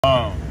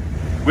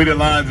We the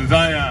Lions of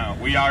Zion.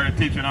 We are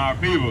teaching our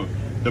people,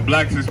 the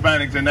blacks,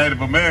 Hispanics, and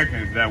Native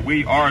Americans, that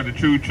we are the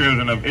true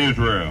children of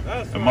Israel.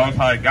 The Most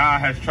High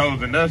God has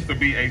chosen us to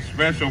be a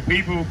special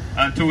people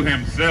unto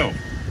himself.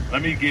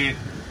 Let me get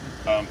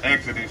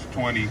Exodus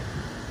 20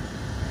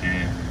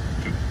 and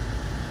 2.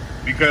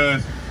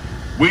 Because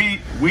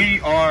we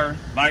are,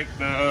 like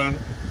the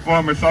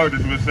former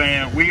soldiers were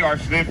saying, we are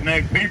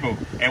stiff-necked people,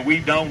 and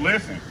we don't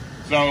listen.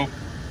 So,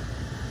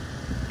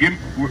 give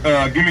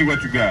me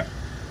what you got.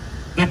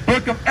 The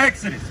book of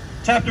Exodus,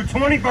 chapter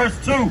 20, verse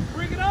 2.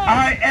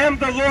 I am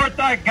the Lord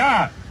thy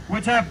God,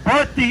 which have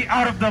brought thee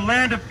out of the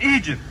land of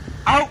Egypt,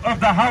 out of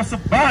the house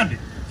of bondage.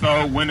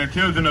 So when the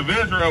children of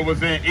Israel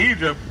was in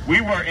Egypt,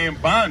 we were in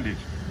bondage.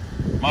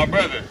 My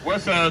brother,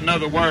 what's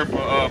another word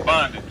for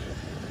bondage?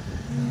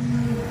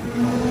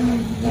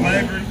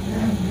 Slavery.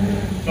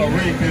 So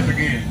read this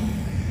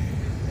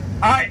again.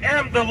 I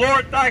am the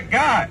Lord thy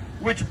God,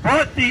 which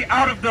brought thee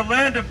out of the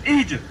land of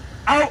Egypt,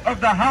 out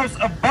of the house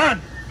of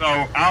bondage.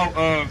 So out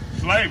of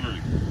slavery,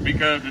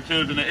 because the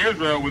children of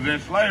Israel was in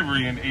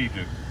slavery in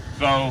Egypt.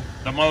 So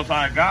the Most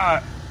High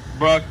God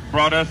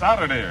brought us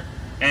out of there.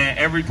 And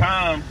every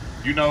time,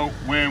 you know,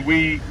 when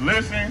we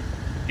listen,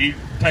 he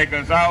take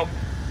us out.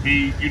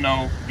 He, you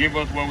know, give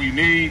us what we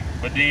need,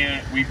 but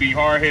then we be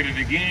hard-headed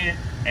again,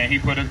 and he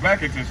put us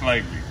back into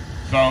slavery.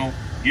 So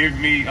give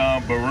me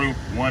Baruch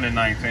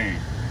 1:19.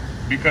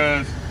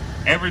 Because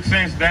ever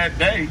since that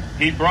day,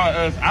 he brought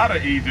us out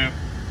of Egypt,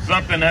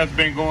 something has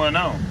been going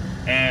on.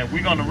 And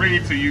we're going to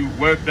read to you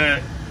what's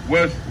that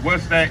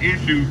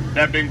issue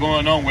that's been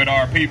going on with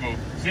our people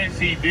since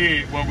he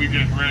did what we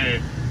just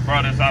read,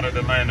 brought us out of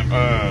the land of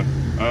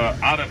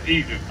out of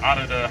Egypt, out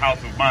of the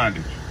house of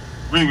bondage.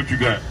 Read what you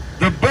got.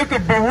 The book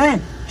of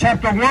Baruch,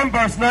 chapter 1,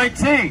 verse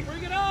 19.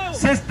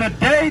 Since the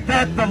day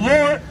that the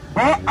Lord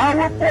brought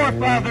our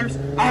forefathers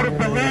out of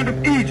the land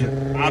of Egypt,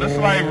 out of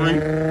slavery,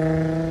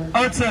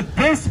 unto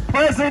this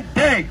present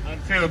day,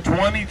 until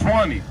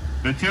 2020.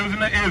 The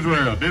children of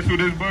Israel, this is what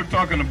this book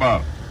talking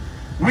about.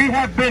 We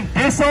have been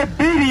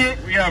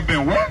disobedient. We have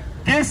been what?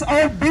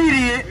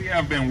 Disobedient. We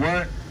have been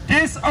what?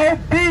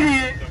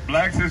 Disobedient. The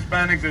blacks,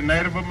 Hispanics, and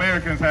Native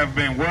Americans have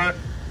been what?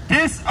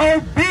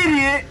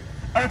 Disobedient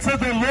unto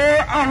the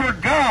Lord our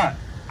God.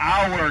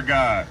 Our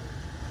God.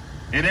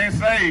 It didn't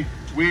say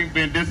we've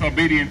been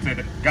disobedient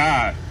to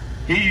God.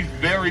 He's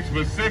very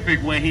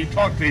specific when he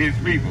talked to his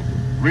people.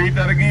 Read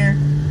that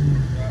again.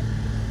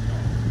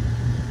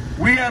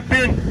 We have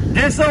been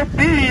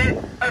disobedient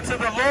unto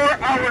the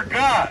Lord our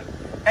God,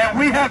 and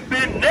we have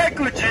been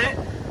negligent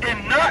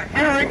in not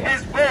hearing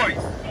his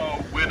voice.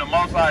 So when the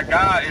Most High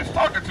God is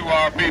talking to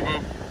our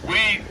people,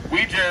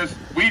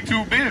 we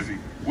too busy.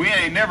 We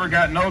ain't never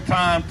got no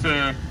time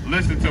to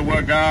listen to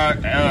what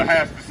God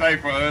has to say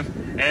for us,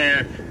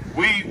 and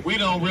we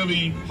don't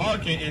really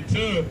hearken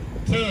into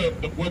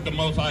what the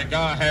Most High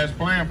God has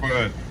planned for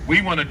us.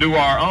 We want to do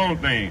our own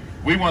thing.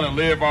 We want to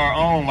live our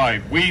own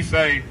life. We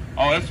say,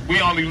 we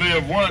only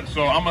live once,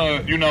 so I'm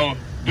going to,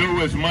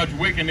 do as much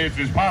wickedness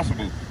as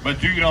possible.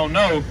 But you don't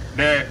know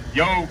that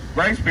your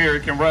grace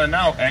period can run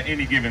out at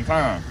any given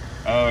time.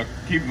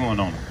 Keep going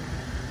on.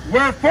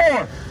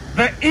 Wherefore,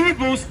 the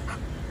evils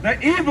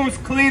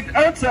cleaved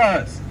unto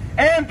us,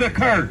 and the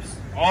curse.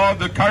 All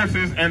the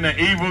curses and the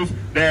evils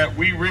that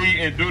we read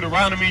in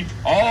Deuteronomy,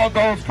 all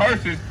those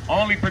curses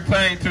only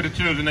pertain to the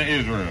children of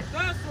Israel.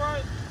 That's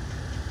right.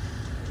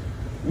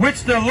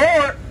 Which the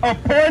Lord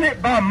appointed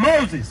by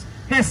Moses,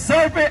 his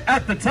servant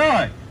at the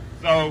time.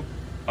 So,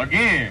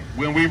 again,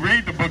 when we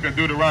read the book of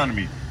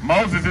Deuteronomy,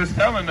 Moses is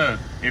telling us,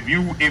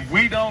 if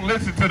we don't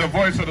listen to the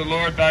voice of the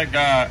Lord thy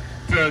God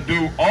to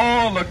do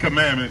all the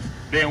commandments,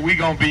 then we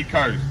gonna be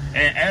cursed.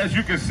 And as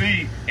you can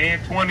see in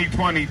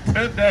 2020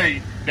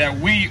 today, that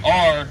we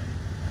are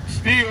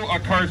still a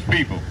cursed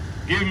people.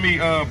 Give me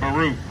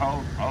Baruch.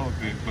 Hold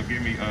this, but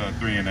give me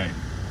 3 and 8.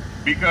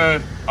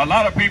 Because a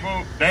lot of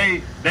people,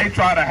 they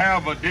try to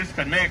have a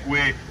disconnect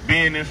with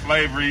being in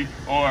slavery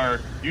or,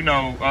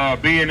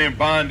 being in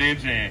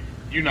bondage and,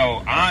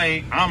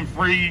 I'm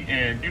free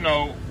and,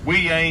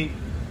 we ain't,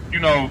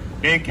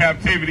 in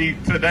captivity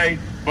today.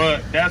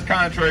 But that's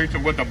contrary to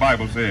what the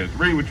Bible says.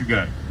 Read what you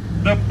got.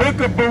 The book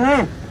of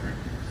Baruch.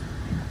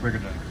 Bring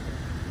it down.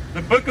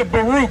 The book of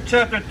Baruch,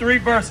 chapter 3,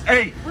 verse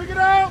 8. Bring it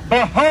out.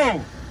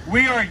 Behold,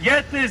 we are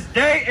yet this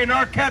day in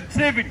our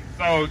captivity.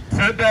 So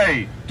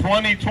today,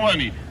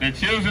 2020, the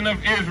children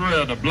of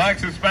Israel, the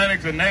blacks,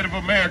 Hispanics, and Native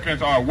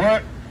Americans are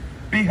what?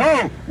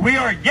 Behold, we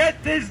are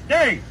yet this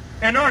day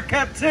in our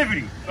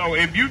captivity. So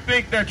if you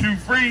think that you're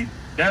free,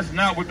 that's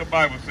not what the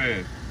Bible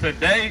says.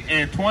 Today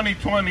in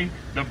 2020,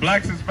 the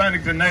blacks,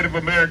 Hispanics, and Native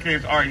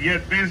Americans are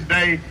yet this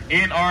day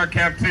in our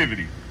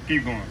captivity.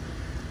 Keep going.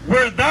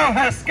 Where thou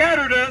hast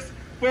scattered us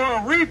for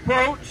a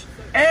reproach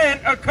and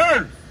a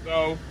curse.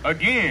 So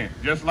again,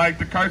 just like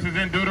the curses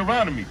in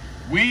Deuteronomy,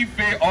 we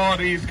fit all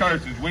these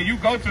curses. When you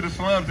go to the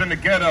slums and the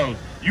ghettos,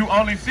 you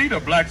only see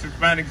the blacks,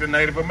 Hispanics, and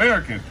Native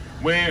Americans.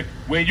 When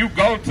you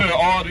go to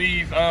all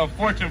these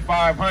Fortune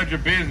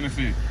 500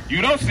 businesses,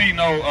 you don't see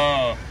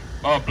no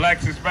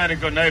blacks,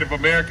 Hispanics, or Native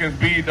Americans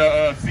be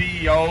the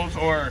CEOs,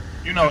 or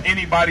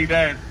anybody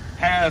that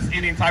has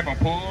any type of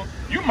pull.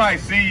 You might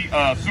see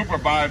a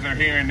supervisor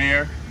here and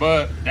there,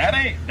 but that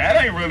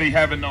ain't really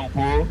having no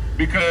pull,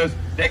 because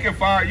they can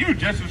fire you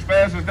just as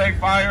fast as they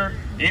fire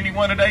any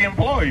one of their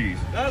employees.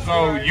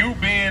 So right. You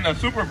being a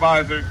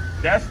supervisor,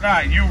 that's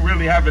not you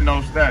really having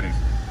no status.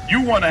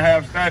 You want to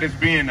have status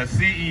being a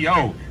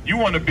CEO. You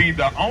want to be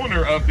the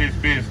owner of this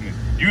business.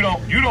 You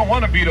don't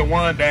want to be the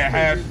one that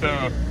has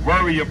to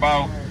worry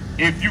about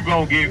if you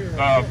gonna get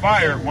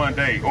fired one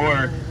day,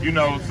 or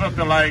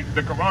something like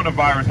the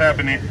coronavirus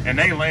happening and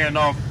they laying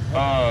off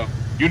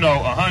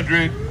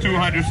 100,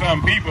 200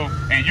 some people,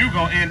 and you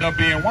gonna end up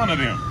being one of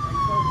them.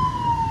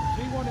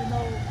 She want to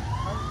know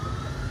her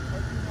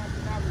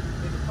nationality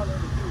and the color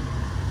of the Jew.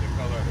 The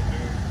color of the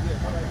Jew.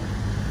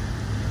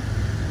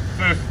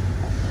 Yeah. Sis,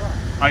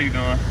 how you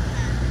doing?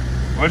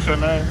 What's your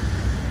name?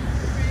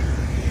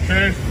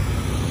 Trish.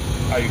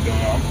 How you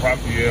doing? I'm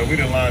Raphael. We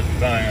the Lions of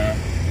Zion.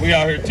 We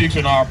out here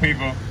teaching our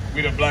people.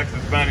 We the blacks,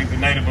 Hispanics,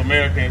 and Native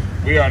Americans.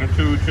 We are the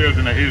true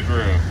children of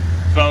Israel.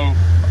 So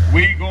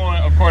we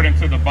going according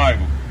to the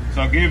Bible.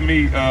 So give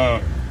me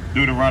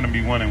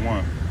Deuteronomy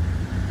 1:1.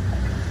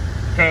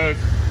 Because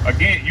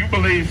again, you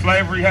believe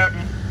slavery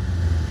happened.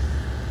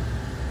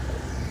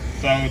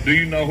 So do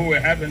you know who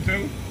it happened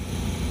to?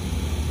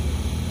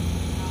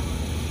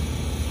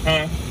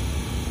 Huh?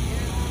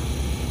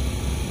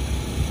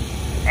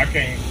 I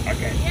can't.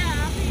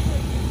 Yeah, our people.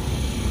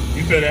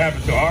 You said it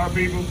happened to our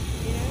people?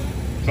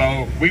 Yeah.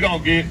 So we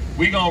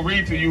gonna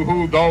read to you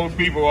who those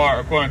people are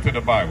according to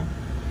the Bible.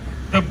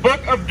 The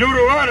book of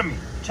Deuteronomy,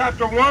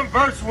 chapter 1,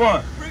 verse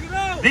 1. Bring it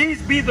out.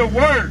 These be the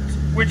words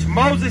which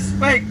Moses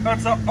spake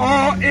unto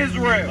all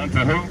Israel. Unto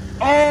who?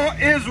 All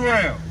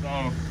Israel.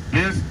 So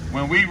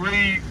when we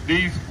read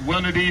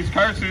one of these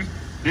curses,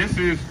 this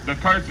is the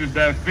curses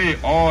that fit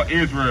all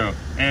Israel.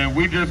 And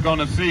we just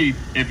gonna see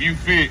if you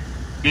fit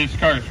this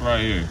curse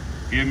right here.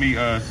 Give me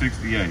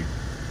 68.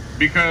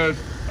 Because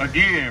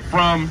again,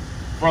 from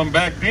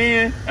back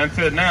then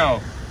until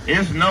now,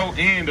 it's no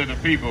end of the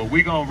people.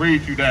 We gonna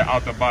read you that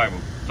out the Bible.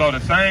 So the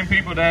same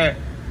people that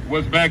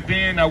was back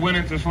then that went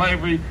into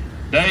slavery,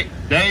 the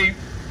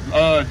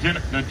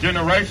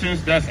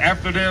generations that's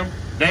after them,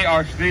 they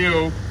are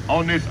still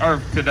on this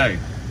earth today.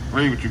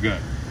 Read what you got.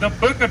 The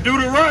book of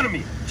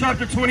Deuteronomy,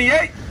 chapter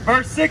 28,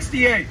 verse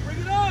 68. Bring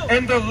it out.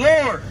 And the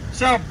Lord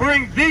shall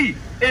bring thee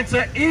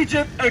into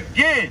Egypt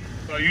again.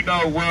 So you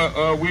know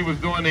what we was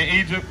doing in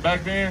Egypt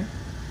back then?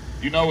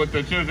 You know what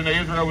the children of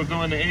Israel was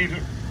doing in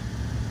Egypt?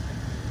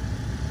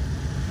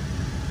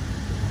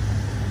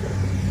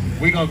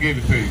 We gonna give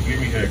it to you. Give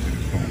me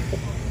Exodus 20.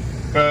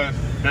 Because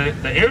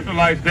the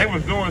Israelites, they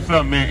was doing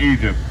something in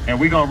Egypt, and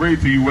we gonna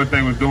read to you what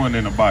they was doing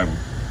in the Bible.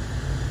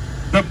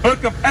 The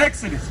book of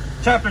Exodus,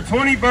 chapter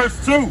 20,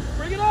 verse 2.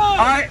 Bring it out.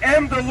 I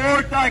am the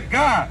Lord thy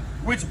God,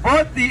 which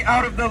brought thee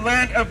out of the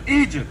land of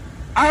Egypt,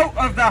 out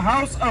of the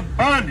house of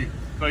bondage.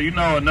 So you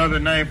know another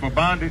name for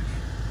bondage?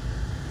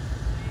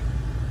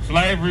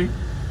 Slavery.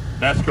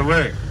 That's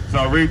correct.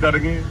 So read that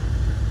again.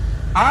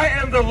 I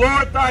am the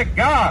Lord thy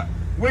God,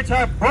 which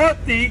hath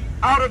brought thee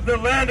out of the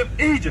land of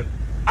Egypt,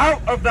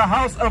 out of the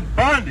house of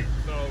bondage.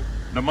 So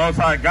the Most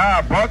High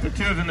God brought the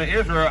children of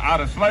Israel out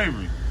of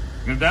slavery,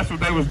 because that's what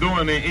they was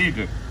doing in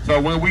Egypt.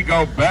 So when we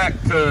go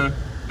back to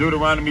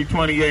Deuteronomy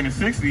 28 and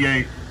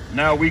 68,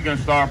 now we can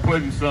start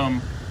putting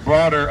some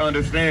broader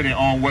understanding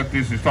on what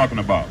this is talking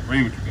about.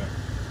 Read what you got.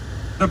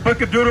 The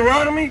book of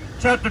Deuteronomy,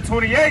 chapter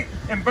 28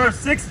 and verse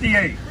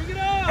 68. Bring it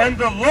out. And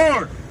the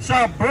Lord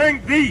shall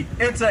bring thee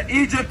into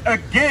Egypt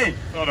again.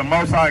 So the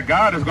Most High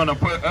God is going to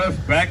put us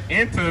back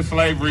into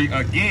slavery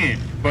again,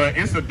 but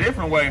it's a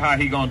different way how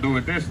he going to do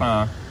it this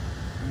time.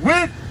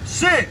 With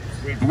ships.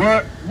 With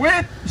what?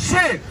 With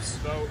ships.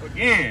 So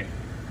again,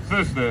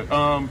 sister,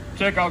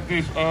 check out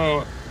this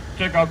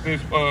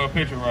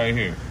picture right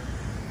here.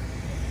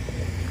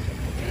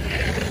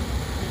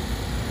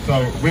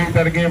 So read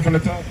that again from the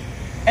top.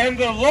 And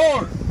the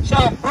Lord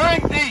shall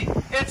bring thee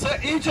into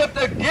Egypt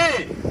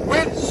again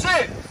with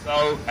ships.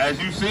 So as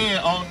you see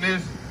on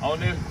this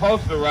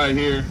poster right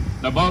here,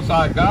 the Most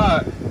High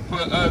God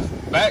put us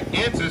back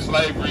into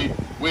slavery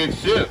with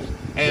ships.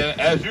 And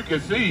as you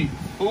can see,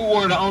 who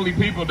were the only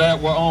people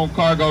that were on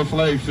cargo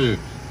slave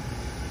ships?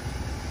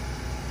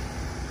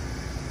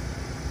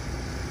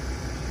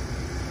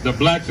 The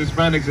blacks,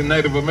 Hispanics, and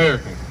Native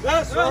Americans.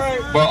 That's right.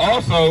 But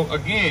also,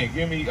 again,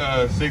 give me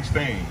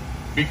 16.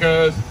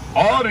 Because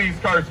all these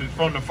curses,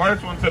 from the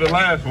first one to the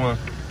last one,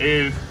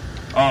 is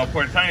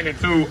pertaining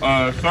to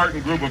a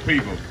certain group of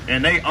people.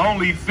 And they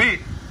only fit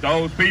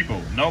those people,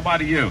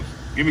 nobody else.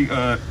 Give me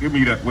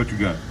that, what you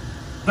got.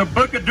 The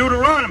book of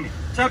Deuteronomy,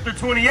 chapter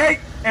 28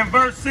 and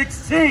verse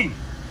 16.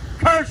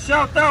 Cursed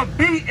shalt thou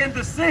be in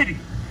the city,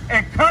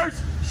 and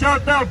cursed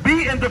shalt thou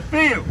be in the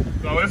field.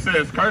 So it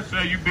says, cursed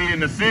shall you be in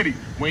the city.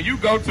 When you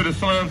go to the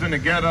slums and the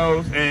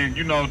ghettos and,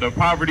 you know, the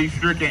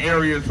poverty-stricken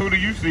areas, who do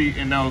you see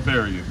in those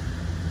areas?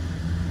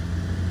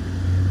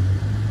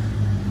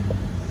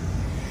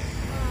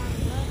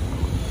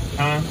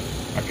 Huh?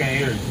 I can't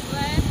hear you.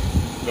 Black.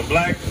 the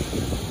blacks,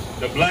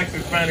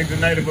 Hispanics,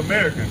 and Native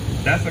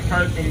Americans. That's a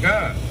curse from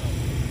God.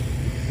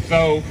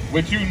 So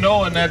with you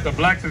knowing that the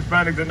blacks,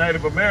 Hispanics, and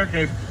Native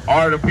Americans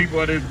are the people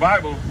of this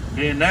Bible,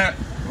 then that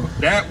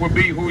would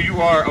be who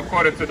you are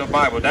according to the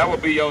Bible. That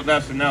would be your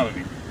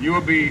nationality. You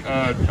will be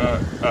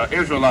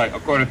Israelite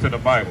according to the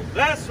Bible.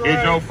 That's right.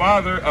 Is your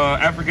father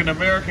African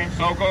American,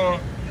 so-called?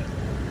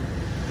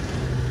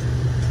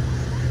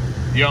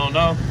 You don't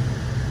know?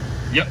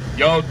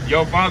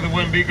 Your father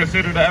wouldn't be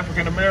considered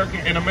African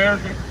American in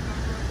America?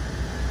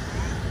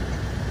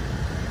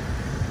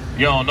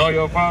 You don't know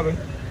your father?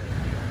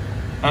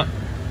 Huh?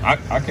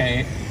 I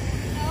can't.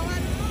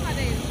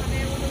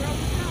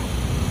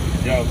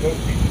 Yo, go.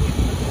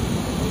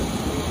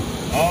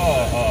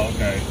 Oh,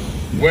 okay.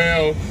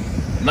 Well,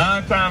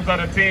 9 times out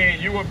of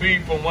 10, you would be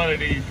from one of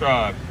these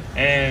tribes.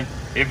 And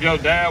if your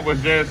dad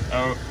was just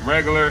a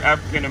regular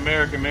African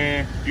American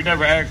man, you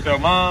never asked your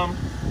mom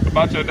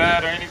about your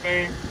dad or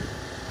anything?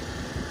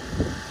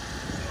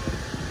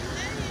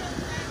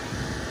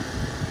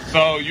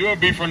 So you would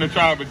be from the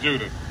tribe of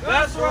Judah.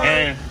 That's right.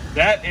 And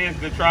that is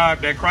the tribe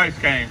that Christ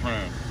came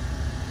from.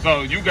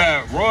 So you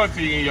got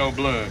royalty in your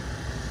blood.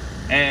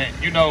 And,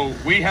 you know,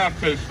 we have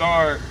to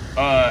start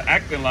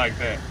acting like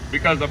that.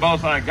 Because the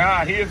Most High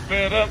God, He is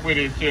fed up with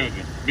His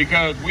children.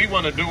 Because we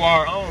want to do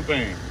our own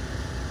thing.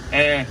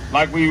 And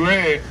like we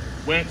read,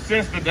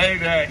 since the day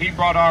that He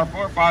brought our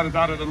forefathers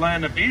out of the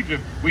land of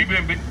Egypt, we've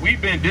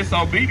been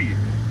disobedient.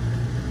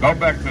 Go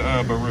back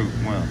to Baruch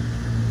 1.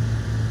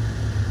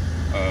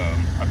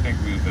 I think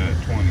we was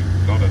at 20.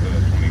 Go to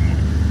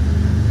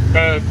 21.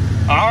 Because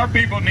our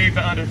people need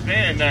to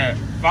understand that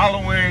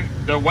following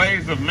the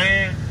ways of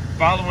man,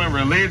 following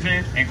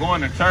religion, and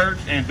going to church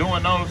and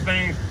doing those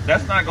things,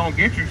 that's not going to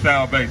get you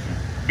salvation.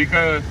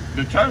 Because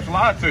the church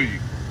lied to you.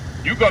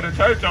 You go to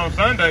church on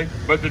Sunday,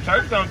 but the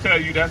church don't tell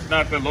you that's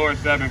not the Lord's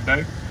Sabbath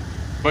day.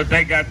 But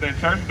they got their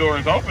church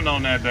doors open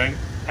on that day,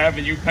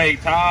 having you pay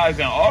tithes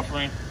and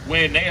offering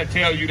when they'll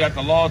tell you that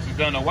the laws is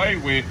done away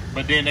with,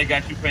 but then they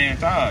got you paying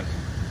tithes.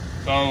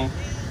 So,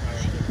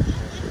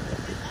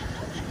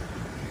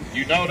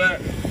 you know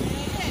that?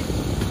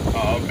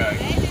 Oh, okay.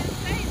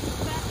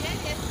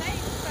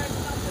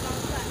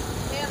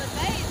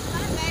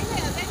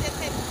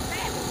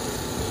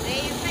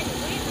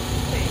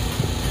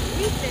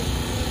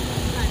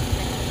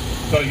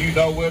 So you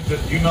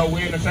know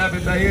when the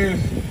Sabbath day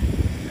is?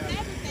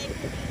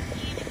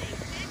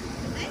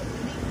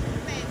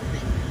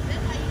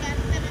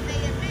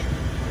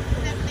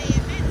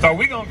 So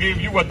we're going to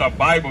give you what the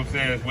Bible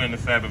says when the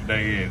Sabbath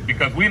day is,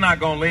 because we're not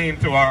going to lean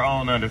to our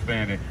own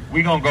understanding.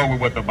 We're going to go with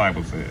what the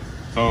Bible says.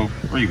 So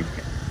read it.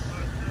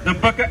 The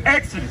book of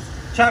Exodus,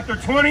 chapter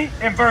 20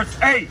 and verse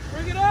 8.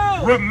 Bring it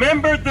on.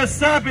 Remember the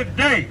Sabbath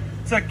day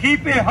to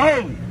keep it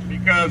holy.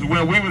 Because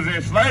when we was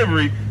in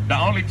slavery, the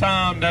only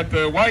time that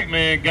the white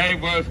man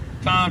gave us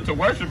time to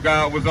worship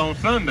God was on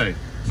Sunday.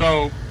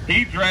 So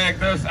He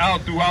dragged us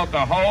out throughout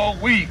the whole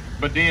week,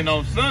 but then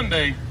on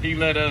Sunday, He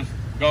let us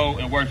go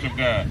and worship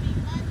God.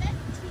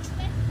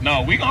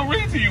 No, we're going to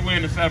read to you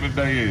when the Sabbath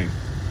day is.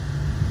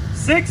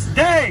 6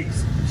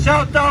 days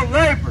shalt thou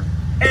labor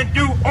and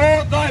do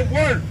all thy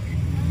work.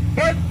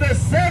 But the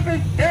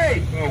 7th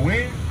day. But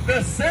when?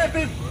 The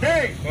 7th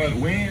day. But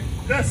when?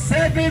 The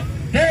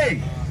 7th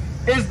day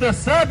is the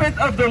Sabbath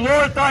of the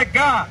Lord thy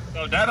God.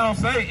 So that don't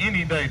say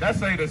any day. That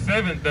say the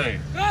 7th day.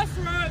 That's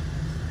right.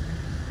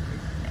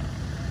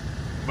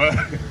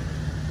 But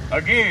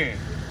again,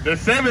 the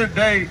 7th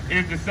day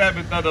is the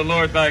Sabbath of the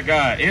Lord thy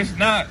God. It's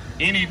not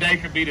any day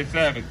could be the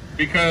Sabbath,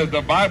 because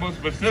the Bible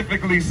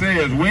specifically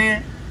says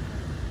when.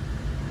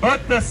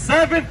 But the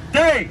 7th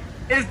day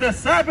is the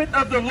Sabbath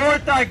of the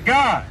Lord thy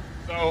God.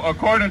 So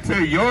according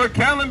to your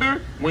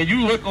calendar, when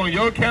you look on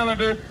your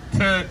calendar,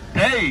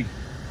 today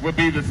would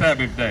be the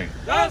Sabbath day.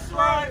 That's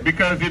right.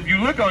 Because if you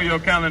look on your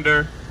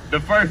calendar, the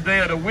first day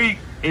of the week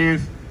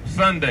is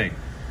Sunday.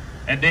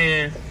 And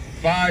then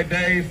 5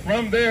 days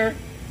from there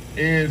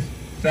is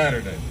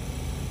Saturday.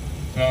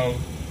 So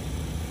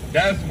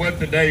that's what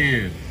today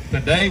is.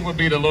 Today would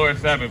be the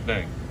Lord's Sabbath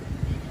day.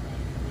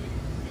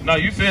 No,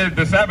 you said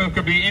the Sabbath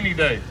could be any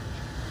day.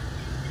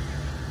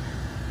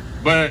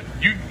 But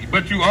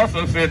you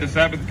also said the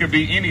Sabbath could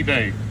be any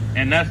day.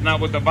 And that's not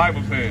what the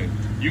Bible says.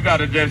 You got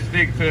to just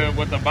stick to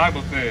what the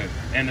Bible says.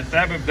 And the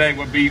Sabbath day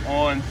would be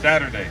on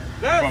Saturday.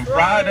 That's from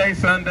right. Friday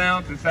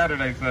sundown to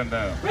Saturday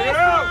sundown. That's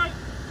right.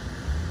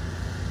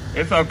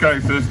 It's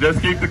okay, sis.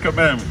 Just keep the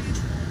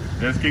commandments.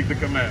 Just keep the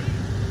commandments.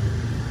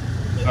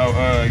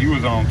 So, you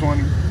was on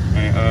 20?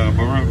 And,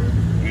 Baruch?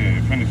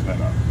 Yeah, finish that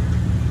off.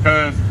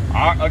 Because,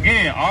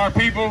 our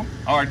people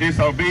are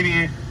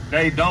disobedient.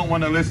 They don't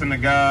want to listen to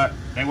God.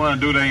 They want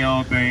to do their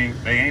own thing.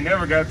 They ain't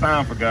never got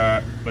time for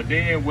God. But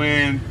then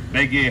when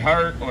they get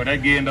hurt or they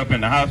end up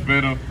in the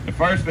hospital, the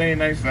first thing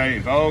they say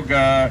is, oh,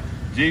 God,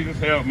 Jesus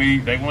help me.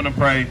 They want to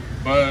pray,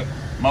 but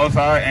Most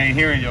High ain't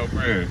hearing your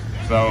prayers.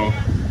 So,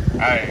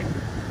 hey,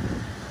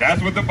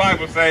 that's what the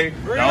Bible say.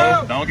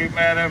 Don't get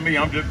mad at me.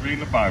 I'm just reading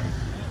the Bible.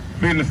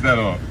 Finish that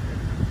off.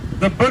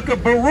 The book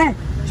of Baruch,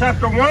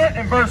 chapter 1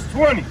 and verse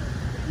 20.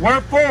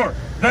 Wherefore,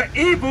 The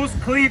evils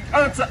cleaved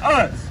unto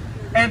us,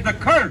 and the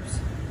curse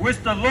which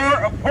the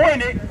Lord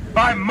appointed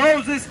by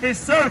Moses his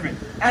servant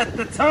at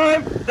the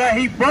time that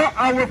he brought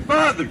our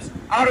fathers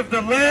out of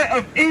the land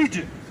of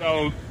Egypt.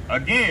 So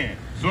again,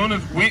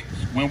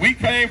 when we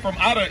came from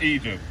out of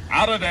Egypt,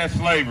 out of that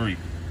slavery,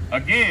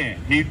 again,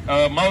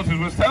 Moses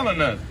was telling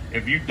us,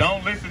 if you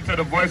don't listen to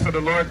the voice of the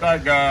Lord thy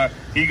God,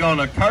 he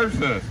gonna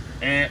curse us.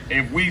 And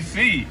if we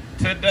see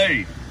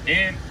today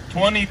in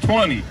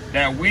 2020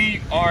 that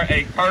we are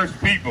a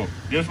cursed people,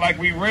 just like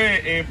we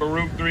read in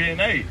Baruch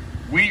 3:8,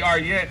 we are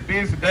yet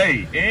this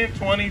day in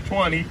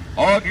 2020,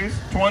 August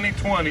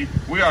 2020,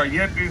 we are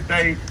yet this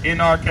day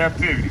in our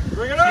captivity.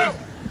 Bring it up.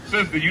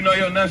 Sister, you know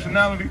your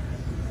nationality?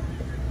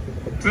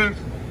 Sis?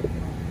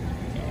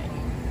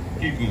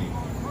 Keep going.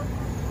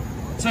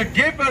 To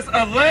give us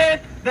a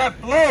land that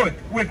floweth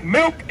with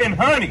milk and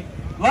honey,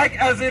 like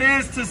as it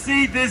is to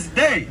see this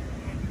day.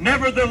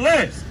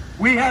 Nevertheless,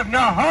 we have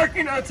not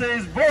hearkened unto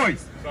his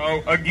voice.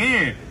 So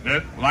again,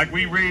 that like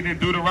we read in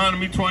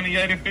Deuteronomy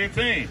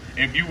 28:15,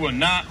 if you will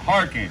not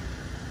hearken,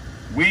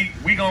 we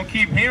gonna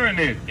keep hearing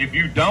this. If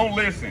you don't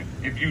listen,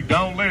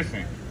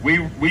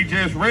 we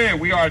just read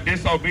we are a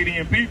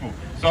disobedient people.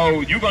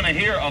 So you're gonna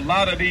hear a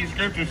lot of these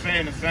scriptures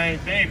saying the same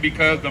thing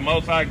because the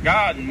Most High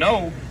God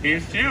know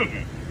his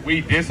children.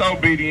 We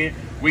disobedient,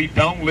 we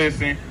don't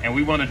listen, and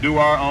we want to do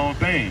our own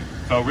thing.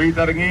 So read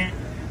that again.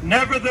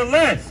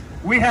 Nevertheless,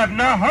 we have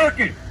not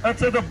hearkened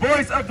unto the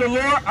voice of the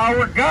Lord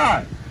our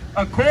God,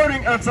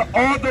 according unto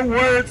all the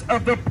words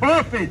of the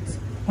prophets,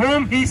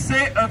 whom he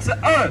sent unto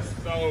us.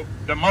 So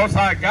the Most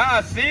High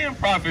God send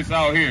prophets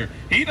out here.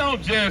 He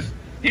don't just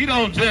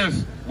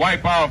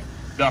wipe off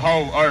the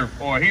whole earth,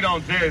 or he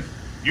don't just,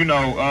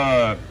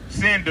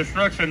 send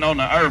destruction on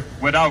the earth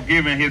without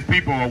giving his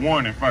people a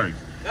warning first.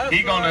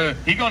 He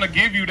gonna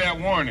give you that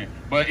warning.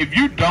 But if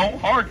you don't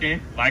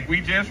hearken, like we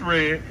just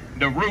read,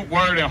 the root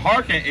word in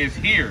hearken is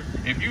hear.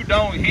 If you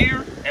don't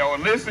hear or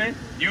listen,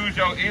 use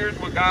your ears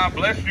what God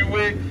bless you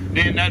with,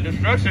 then that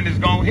destruction is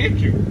gonna hit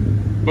you.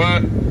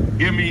 But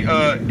give me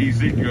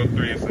Ezekiel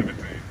 3:17.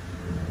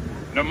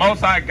 The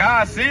Most High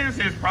God sends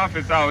his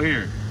prophets out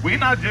here. We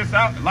not just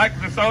out, like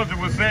the soldier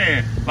was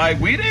saying, like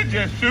we didn't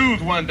just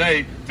choose one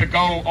day to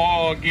go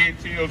all get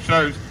teal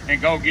shirts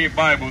and go get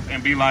Bibles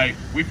and be like,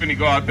 we finna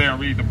go out there and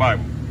read the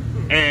Bible.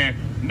 And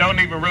don't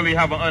even really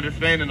have an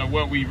understanding of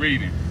what we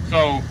reading.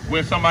 So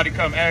when somebody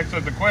come ask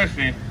us a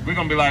question, we're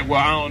gonna be like,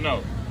 well, I don't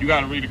know. You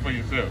gotta read it for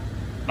yourself.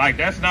 Like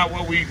that's not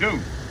what we do.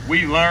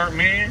 We learn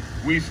men,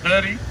 we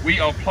study, we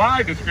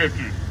apply the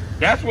scriptures.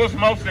 That's what's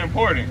most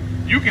important.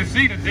 You can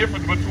see the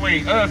difference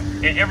between us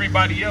and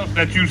everybody else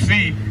that you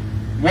see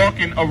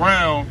walking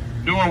around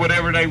doing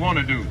whatever they want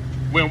to do.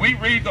 When we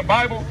read the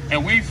Bible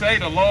and we say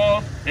the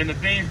laws and the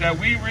things that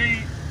we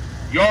read,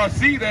 y'all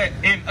see that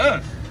in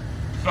us.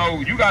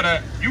 So you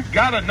gotta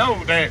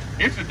know that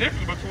it's a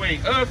difference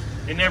between us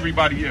and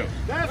everybody else.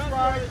 That's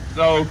right.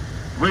 So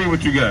read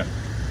what you got.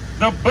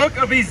 The book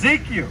of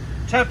Ezekiel,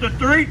 chapter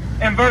 3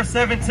 and verse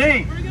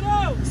 17. Bring it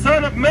up.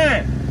 Son of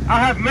man, I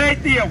have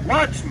made thee a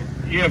watchman.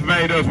 He has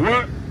made us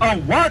what? A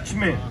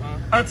watchman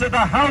unto the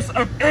house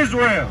of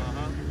Israel.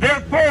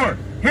 Therefore,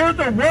 hear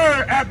the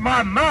word at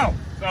my mouth.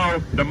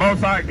 So the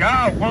Most High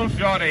God wants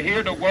y'all to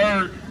hear the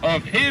word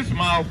of his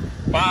mouth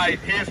by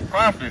his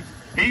prophets.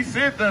 He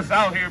sent us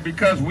out here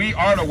because we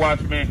are the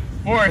watchmen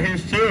for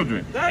his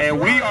children. We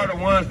are the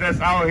ones that's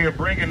out here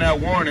bringing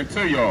that warning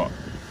to y'all.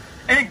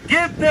 And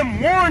give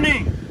them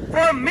warning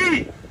from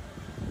me.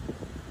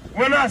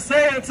 When I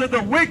say unto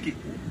the wicked,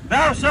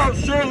 thou shalt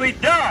surely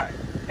die,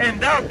 and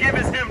thou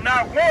givest him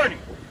not warning,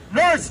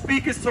 nor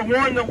speakest to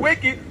warn the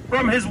wicked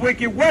from his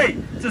wicked way,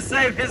 to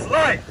save his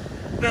life.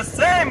 The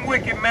same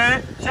wicked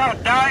man shall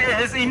die in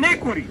his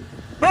iniquity,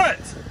 but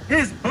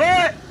his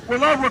blood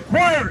will I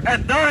require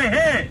at thy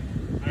hand.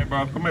 Hey,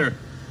 bro, come here.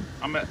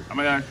 I'm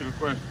gonna ask you a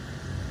question.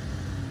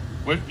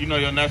 What, you know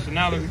your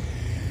nationality?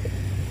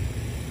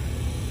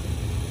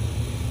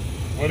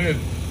 What is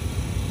it?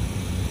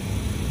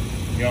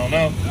 You don't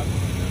know?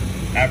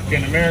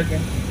 African American?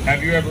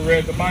 Have you ever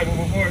read the Bible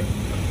before?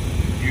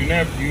 You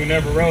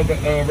never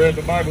read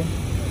the Bible?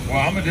 Well,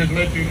 I'm gonna just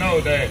let you know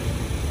that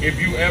if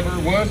you ever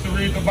was to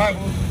read the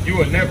Bible, you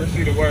would never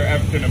see the word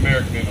African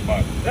American in the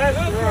Bible. That's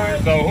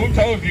right. So who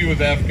told you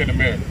was African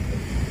American?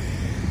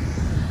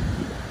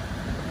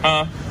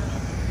 Huh?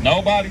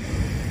 Nobody?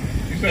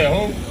 You said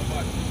who?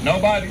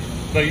 Nobody?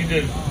 So you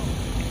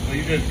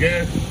just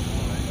guessed?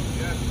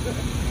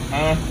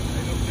 Huh?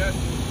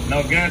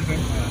 No guessing?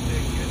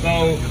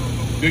 So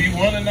do you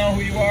want to know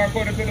who you are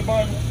according to the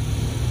Bible?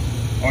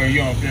 Or you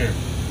don't care?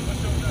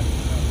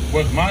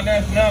 What's my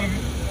nationality?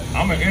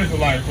 I'm an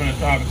Israelite from the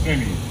tribe of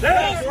Simeon.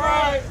 That's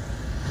right.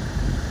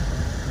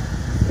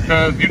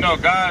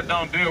 Because, God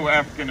don't deal with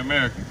African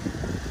Americans.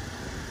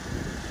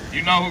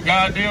 You know who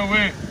God deal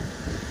with?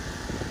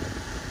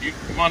 You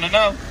want to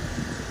know?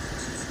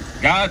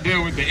 God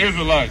deal with the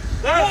Israelites.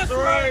 That's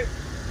right.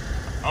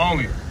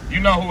 Only. You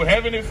know who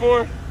heaven is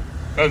for?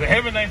 Because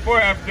heaven ain't for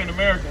African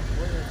Americans.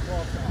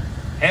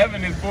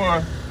 Heaven is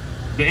for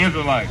the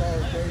Israelites.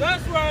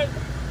 That's right.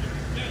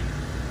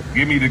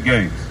 Give me the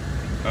gates.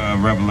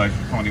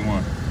 Revelation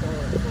 21. 21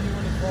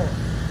 and 4.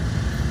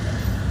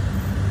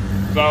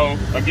 So,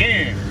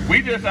 again,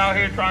 we just out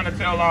here trying to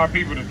tell our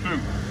people the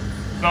truth.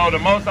 So the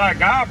Most High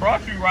God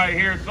brought you right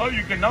here so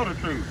you can know the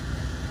truth.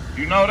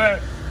 You know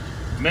that?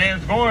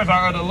 Man's goings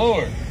are of the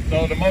Lord.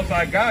 So the Most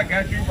High God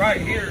got you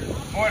right here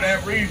for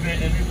that reason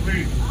and this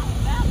reason.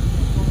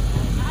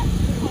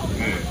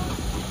 Yeah.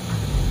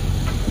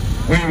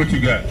 Read what you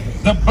got.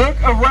 The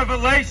book of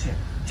Revelation,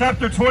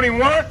 chapter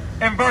 21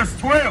 and verse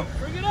 12.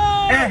 Bring it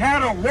on. It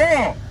had a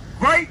wall,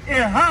 great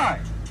and high.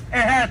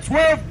 It had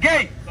 12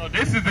 gates. So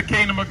this is the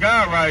kingdom of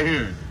God right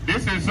here.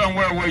 This is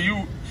somewhere where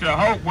you should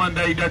hope one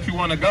day that you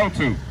want to go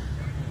to.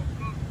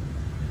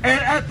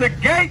 And at the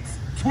gates,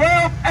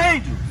 12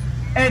 angels,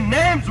 and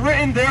names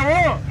written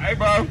thereon. Hey,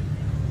 brother,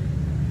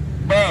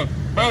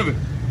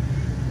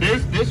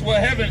 this who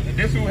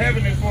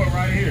heaven is for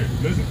right here.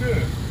 Listen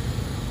good.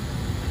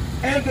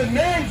 And the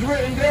names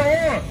written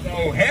thereon.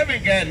 So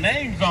heaven got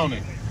names on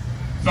it.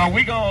 So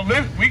we gonna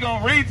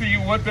read to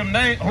you what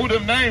who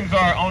them names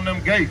are on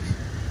them gates.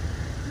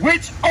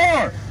 Which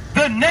are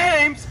the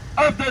names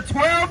of the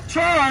 12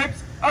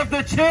 tribes of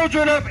the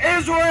children of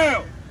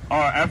Israel.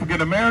 Are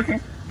African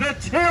Americans? The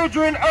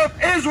children of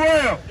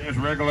Israel. Just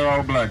regular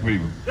old black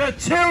people. The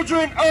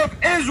children of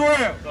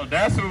Israel. So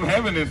that's who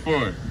heaven is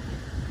for.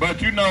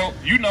 But you know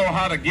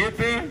how to get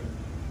there?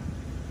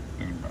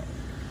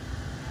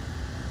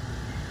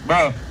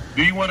 Bro,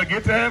 do you want to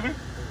get to heaven?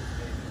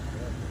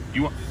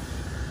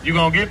 You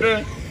gonna get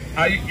there?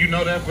 How you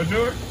know that for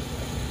sure?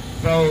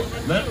 So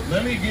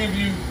let me give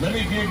you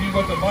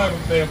what the Bible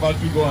says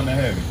about you going to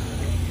heaven.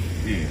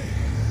 Yeah.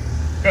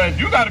 Because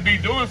you got to be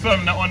doing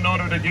something in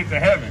order to get to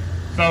heaven.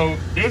 So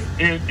this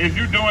is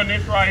you doing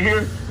this right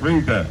here.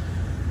 Read that.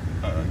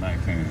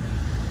 19.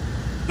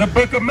 The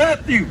book of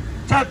Matthew,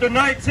 chapter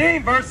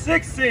 19, verse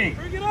 16.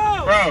 Bring it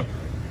on.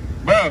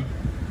 Bro.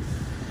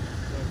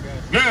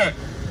 Good.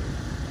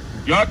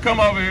 Y'all come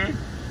over here.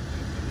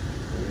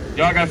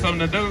 Y'all got something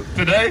to do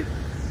today?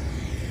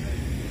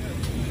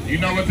 You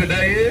know what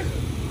today is?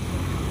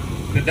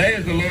 Today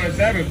is the Lord's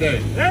Sabbath day.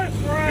 That's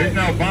right. There's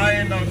no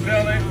buying, no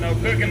selling, no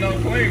cooking, no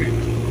cleaning.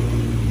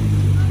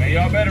 Man,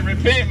 y'all better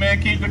repent,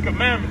 man. Keep the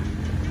commandments.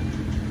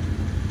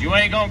 You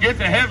ain't gonna get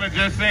to heaven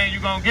just saying you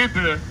gonna get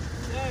there.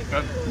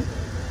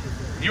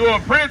 You a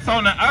prince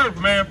on the earth,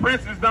 man.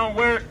 Princes don't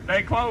wear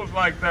their clothes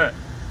like that.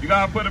 You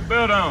gotta put a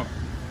belt on.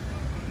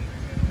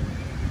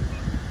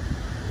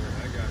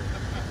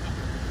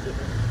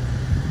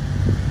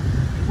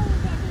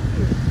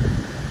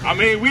 I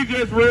mean, we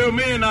just real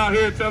men out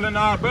here telling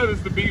our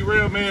brothers to be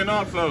real men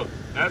also.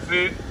 That's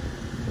it.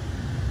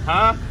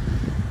 Huh?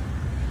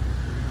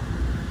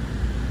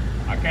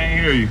 I can't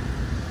hear you.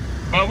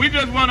 But we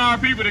just want our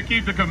people to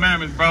keep the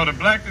commandments, bro. The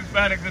blacks,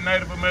 Hispanics, and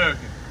Native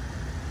Americans.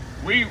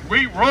 We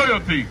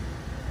royalty.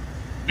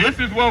 This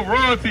is what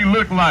royalty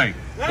look like.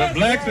 The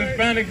blacks,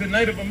 Hispanics, and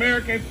Native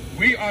Americans,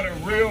 we are the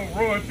real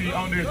royalty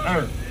on this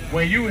earth.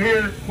 When you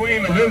hear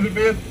Queen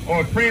Elizabeth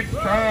or Prince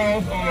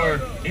Charles or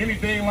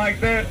anything like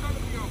that,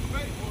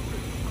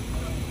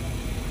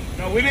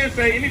 no, we didn't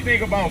say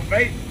anything about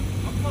fake.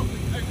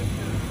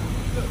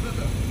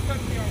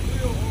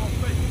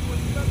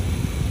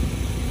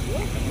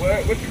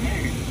 What you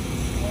mean?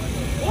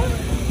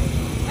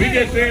 We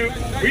just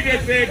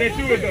said that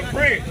you was a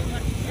prince.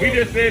 We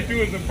just said you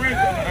was a prince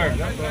on the earth.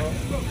 That's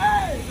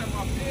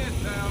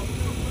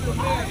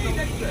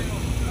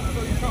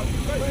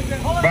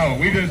all. Bro,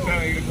 we just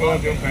telling you to pull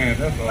up your pants.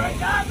 That's all.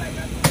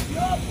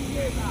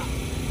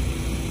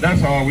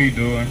 That's all we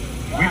doing.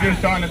 We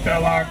just trying to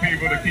tell our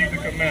people to keep the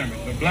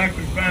commandments. The blacks,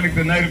 Hispanics,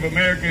 and Native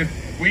Americans,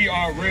 we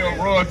are real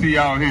royalty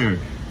out here.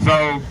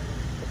 So,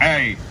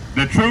 hey,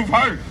 the truth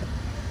hurts.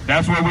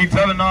 That's what we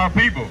telling our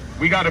people.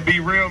 We got to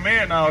be real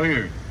men out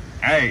here.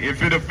 Hey,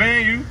 if it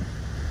offend you,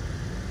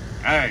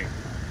 hey,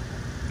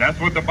 that's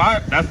the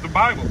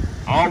Bible.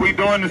 All we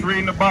doing is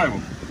reading the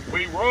Bible.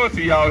 We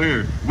royalty out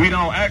here. We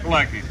don't act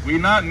like it. We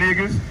not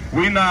niggas.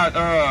 We not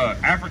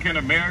African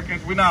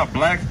Americans. We not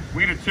blacks.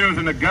 We the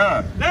children of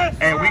God.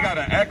 And we got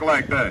to act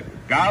like that.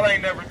 God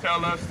ain't never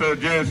tell us to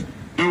just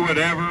do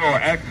whatever or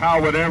act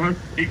how whatever.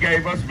 He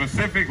gave us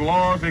specific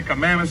laws and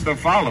commandments to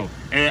follow.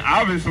 And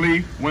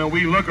obviously, when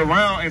we look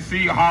around and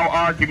see how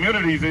our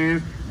communities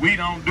is, we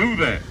don't do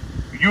that.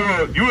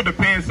 You'll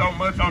depend so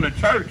much on the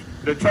church.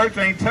 The church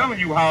ain't telling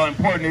you how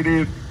important it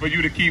is for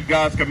you to keep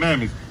God's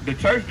commandments. The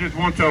church just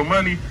wants your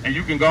money and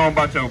you can go on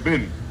about your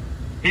business.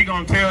 He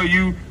gonna tell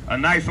you a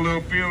nice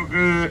little feel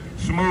good,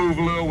 smooth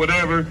little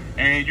whatever,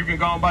 and you can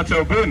go on about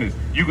your business.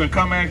 You can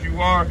come as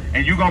you are,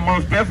 and you gonna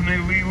most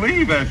definitely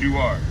leave as you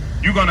are.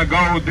 You're gonna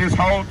go this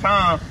whole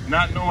time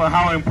not knowing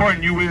how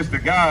important you is to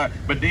God,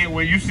 but then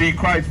when you see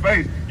Christ's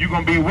face, you're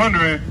gonna be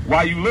wondering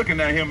why you looking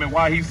at him and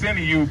why he's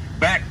sending you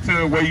back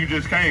to where you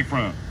just came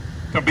from,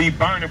 to be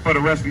burning for the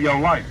rest of your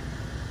life.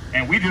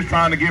 And we just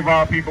trying to give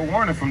our people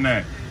warning from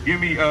that. Give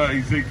me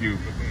Ezekiel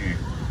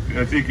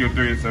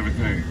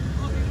 3:17.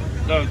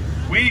 So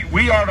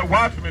we are the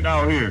watchmen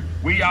out here.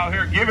 We out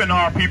here giving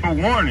our people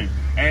warning.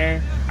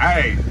 And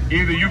hey,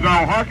 either you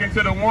gonna hearken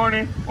to the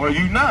warning or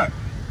you not.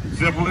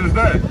 Simple as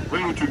that.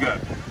 Read what you got.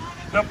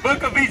 The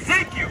book of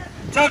Ezekiel,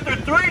 chapter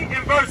 3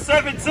 and verse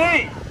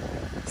 17.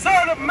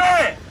 Son of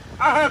man,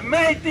 I have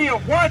made thee a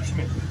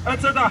watchman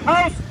unto the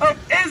house of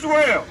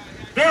Israel.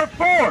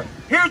 Therefore,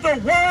 hear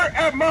the word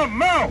at my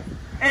mouth,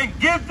 and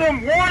give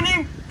them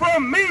warning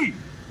from me.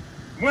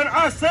 When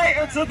I say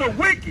unto the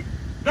wicked,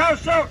 thou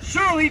shalt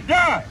surely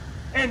die,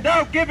 and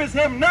thou givest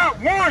him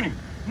not warning,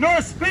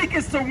 nor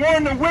speakest to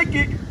warn the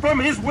wicked from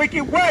his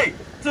wicked way,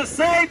 to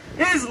save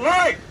his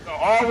life. So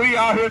all we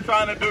out here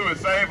trying to do is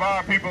save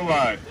our people's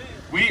lives.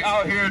 We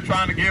out here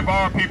trying to give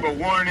our people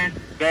warning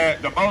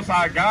that the Most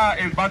High God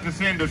is about to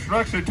send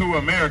destruction to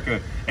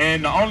America.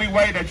 And the only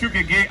way that you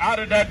can get out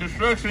of that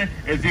destruction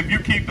is if you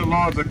keep the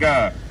laws of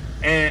God.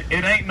 And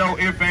it ain't no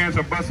ifs, ands,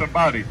 or buts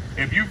about it.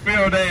 If you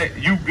feel that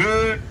you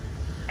good,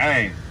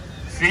 hey,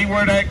 see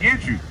where that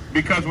gets you.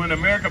 Because when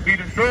America be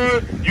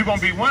destroyed, you're going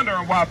to be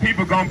wondering why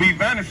people going to be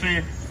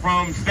vanishing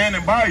from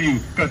standing by you.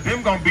 Because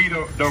them going to be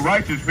the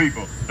righteous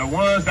people. The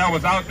ones that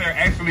was out there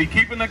actually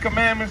keeping the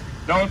commandments,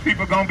 those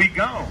people going to be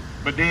gone.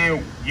 But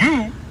then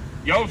you,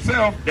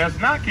 yourself, that's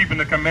not keeping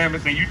the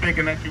commandments and you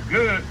thinking that you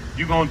good,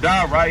 you're going to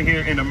die right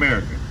here in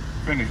America.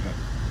 Finish that.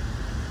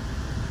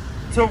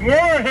 To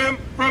warn him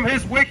from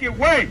his wicked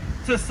way,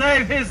 to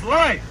save his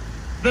life.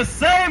 The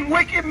same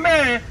wicked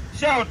man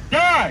shall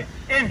die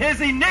in his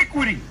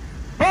iniquity,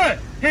 but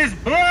his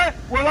blood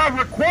will I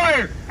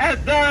require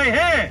at thy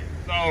hand.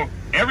 So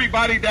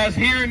everybody that's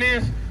hearing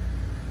this,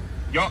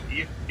 y'all,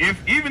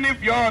 even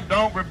if y'all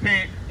don't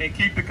repent and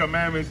keep the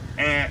commandments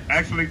and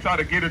actually try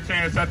to get a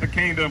chance at the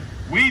kingdom,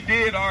 we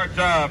did our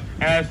job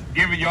as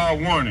giving y'all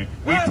warning.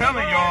 We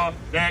telling y'all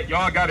that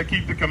y'all got to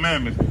keep the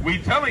commandments. We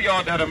telling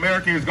y'all that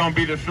America is going to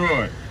be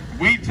destroyed.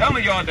 We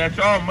telling y'all that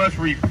y'all must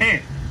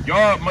repent.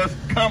 Y'all must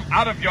come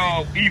out of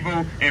y'all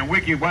evil and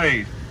wicked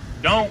ways.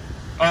 Don't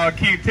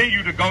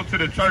continue to go to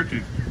the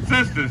churches.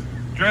 Sisters,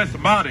 dress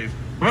modest.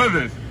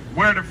 Brothers,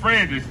 wear the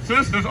fringes.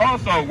 Sisters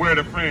also wear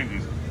the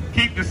fringes.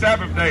 Keep the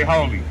Sabbath day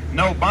holy.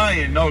 No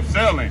buying, no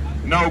selling,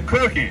 no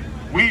cooking.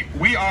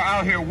 We are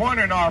out here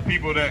warning our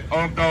people that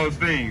of those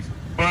things.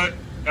 But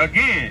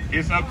again,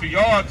 it's up to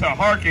y'all to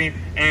hearken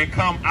and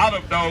come out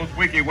of those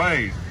wicked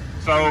ways.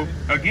 So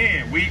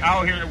again, we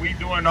out here, we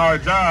doing our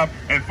job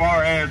as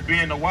far as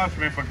being the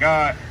watchman for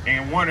God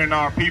and warning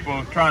our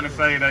people trying to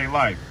save their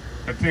life.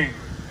 Continue.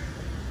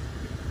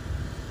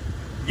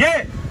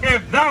 Yet,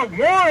 if thou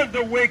warn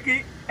the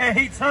wicked, and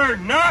he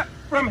turn not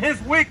from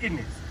his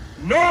wickedness,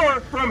 nor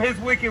from his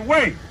wicked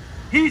way,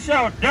 he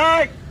shall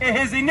die in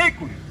his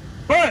iniquity.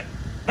 But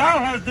thou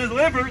hast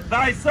delivered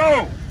thy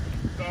soul.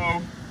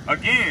 So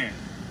again,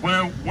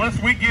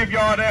 once we give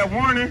y'all that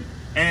warning,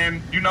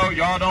 and you know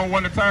y'all don't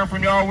want to turn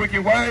from y'all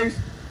wicked ways,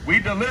 we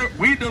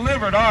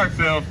delivered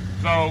ourselves.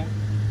 So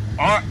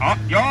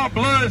y'all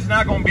blood's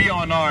not gonna be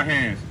on our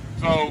hands.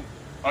 So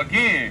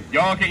again,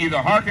 y'all can either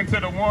hearken to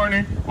the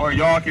warning or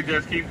y'all can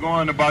just keep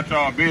going about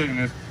y'all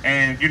business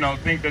and, you know,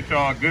 think that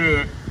y'all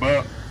good.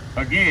 But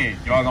again,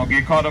 y'all gonna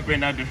get caught up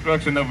in that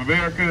destruction of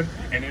America,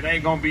 and it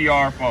ain't gonna be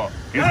our fault.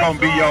 It's gonna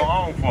be your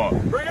own fault.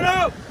 Bring it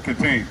up.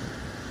 Continue.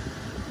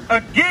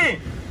 Again,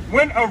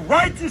 when a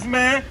righteous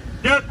man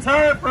doth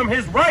turn from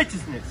his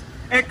righteousness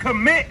and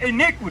commit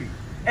iniquity,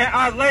 and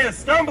I lay a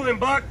stumbling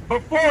block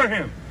before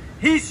him,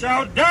 he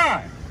shall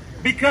die,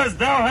 because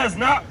thou hast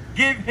not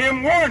given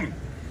him warning.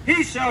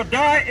 He shall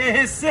die in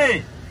his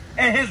sin,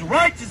 and his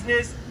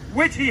righteousness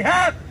which he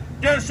hath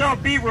done shall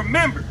be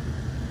remembered.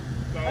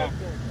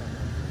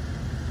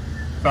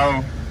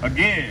 So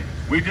again,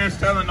 we just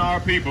telling our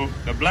people,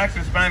 the blacks,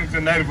 Hispanics,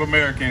 and Native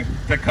Americans,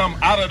 to come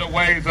out of the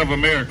ways of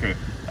America.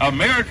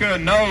 America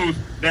knows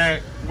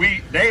that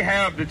they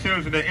have the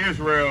children of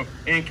Israel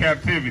in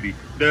captivity.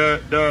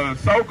 The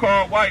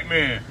so-called white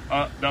man,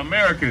 the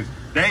Americans,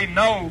 they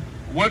know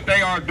what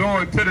they are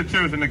doing to the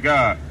children of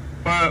God.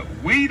 But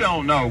we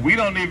don't know. We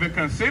don't even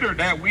consider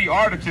that we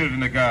are the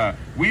children of God.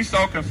 We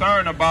so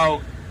concerned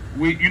about,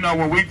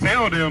 when we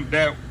tell them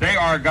that they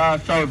are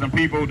God's chosen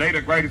people, they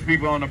the greatest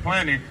people on the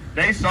planet,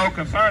 they so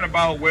concerned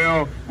about,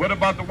 well, what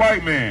about the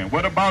white man?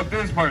 What about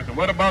this person?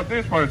 What about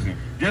this person?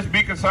 Just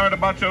be concerned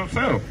about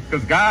yourself,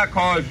 because God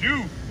calls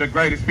you the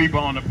greatest people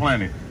on the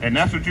planet, and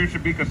that's what you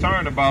should be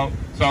concerned about.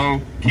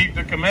 So keep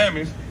the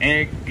commandments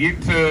and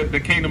get to the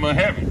kingdom of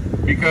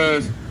heaven,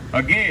 because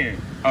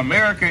again,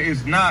 America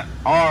is not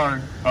our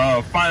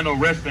final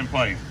resting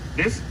place.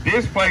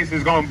 This place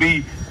is going to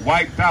be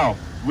wiped out,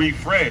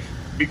 refreshed,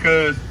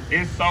 because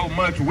it's so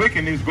much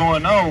wickedness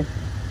going on.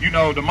 You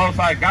know, the Most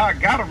High God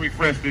got to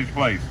refresh this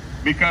place,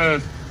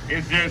 because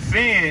it's just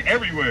sin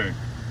everywhere.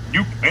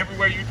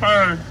 Everywhere you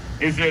turn,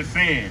 it's just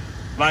sin.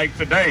 Like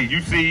today,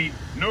 you see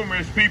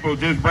numerous people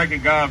just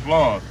breaking God's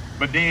laws.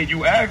 But then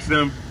you ask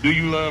them, do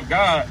you love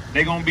God?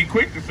 They're going to be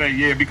quick to say,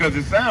 yeah, because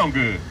it sounds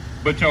good.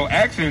 But your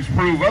actions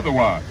prove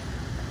otherwise.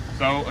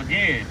 So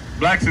again,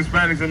 blacks,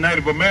 Hispanics, and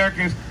Native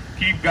Americans,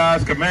 keep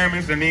God's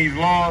commandments and these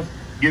laws,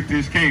 get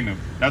this kingdom.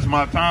 That's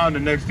my time. The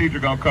next teacher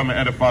gonna come and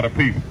edify the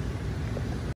people.